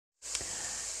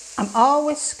I'm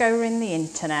always scouring the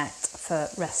internet for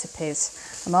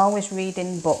recipes. I'm always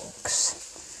reading books.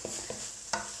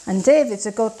 And David's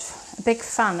a big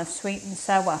fan of sweet and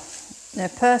sour. Now,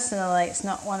 personally, it's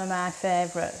not one of my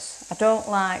favourites. I don't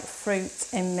like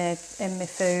fruit in my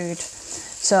food.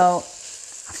 So I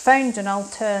found an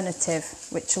alternative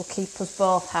which will keep us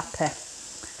both happy.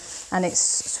 And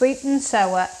it's sweet and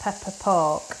sour pepper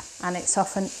pork. And it's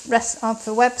off a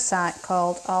website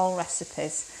called All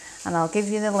Recipes. And I'll give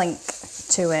you the link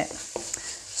to it.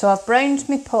 So I've browned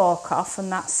my pork off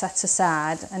and that's set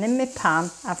aside. And in my pan,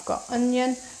 I've got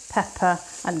onion, pepper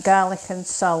and garlic and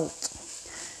salt.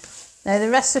 Now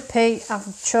the recipe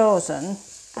I've chosen,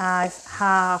 I've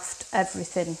halved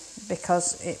everything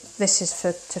because this is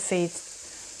to feed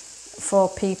 4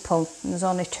 people and there's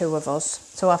only 2 of us.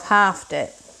 So I've halved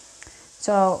it.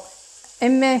 So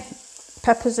in my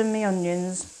peppers and my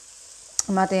onions,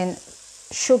 I'm adding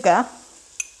sugar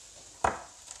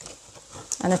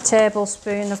and a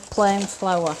tablespoon of plain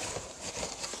flour.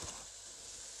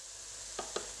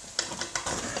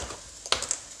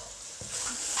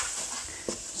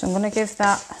 So I'm going to give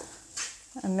that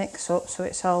a mix up so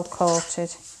it's all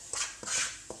coated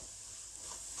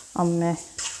on my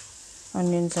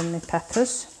onions and my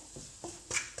peppers.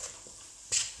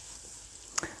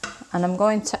 And I'm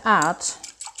going to add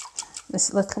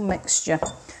this little mixture.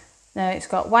 Now it's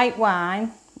got white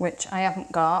wine, which I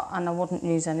haven't got and I wouldn't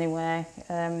use anyway,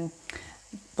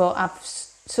 but I've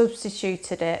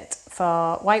substituted it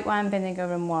for white wine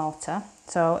vinegar and water.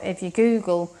 So if you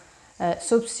Google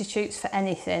substitutes for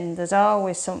anything, there's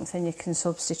always something you can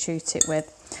substitute it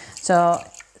with. So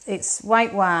it's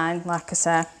white wine, like I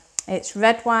say, it's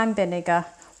red wine vinegar,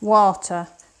 water,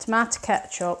 tomato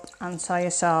ketchup and soy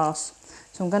sauce.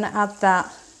 So I'm going to add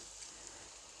that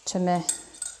to my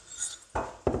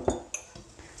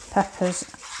peppers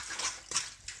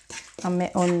and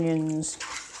my onions.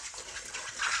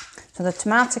 So the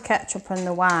tomato ketchup and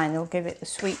the wine will give it the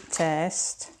sweet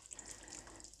taste.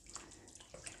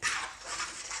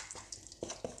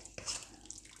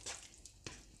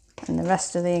 And the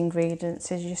rest of the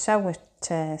ingredients is your sour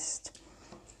taste.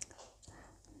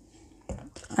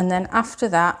 And then after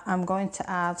that, I'm going to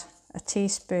add a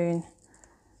teaspoon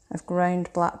of ground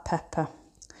black pepper,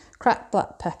 cracked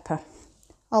black pepper,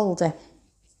 Aldi.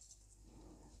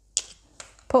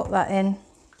 Put that in,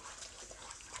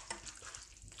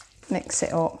 mix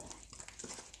it up.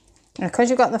 And because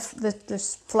you've got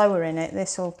the flour in it,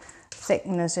 this will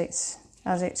thicken as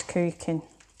it's cooking.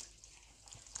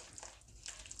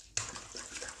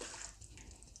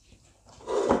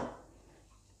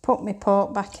 Put my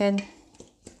pork back in.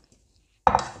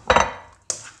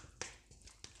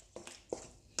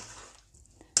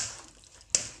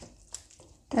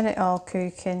 Get it all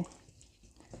cooking.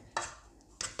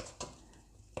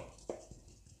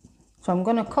 So I'm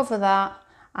going to cover that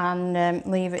and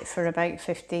leave it for about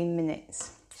 15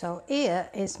 minutes. So here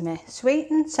is my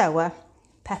sweet and sour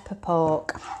pepper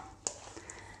pork.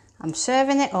 I'm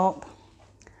serving it up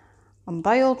on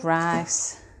boiled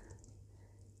rice.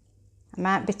 I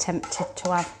might be tempted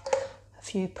to have a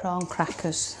few prawn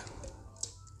crackers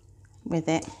with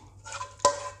it.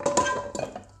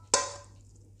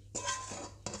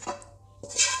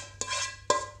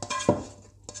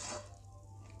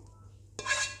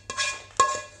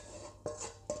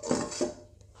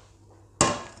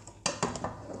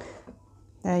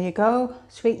 There you go,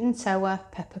 sweet and sour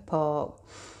pepper pork.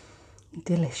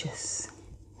 Delicious.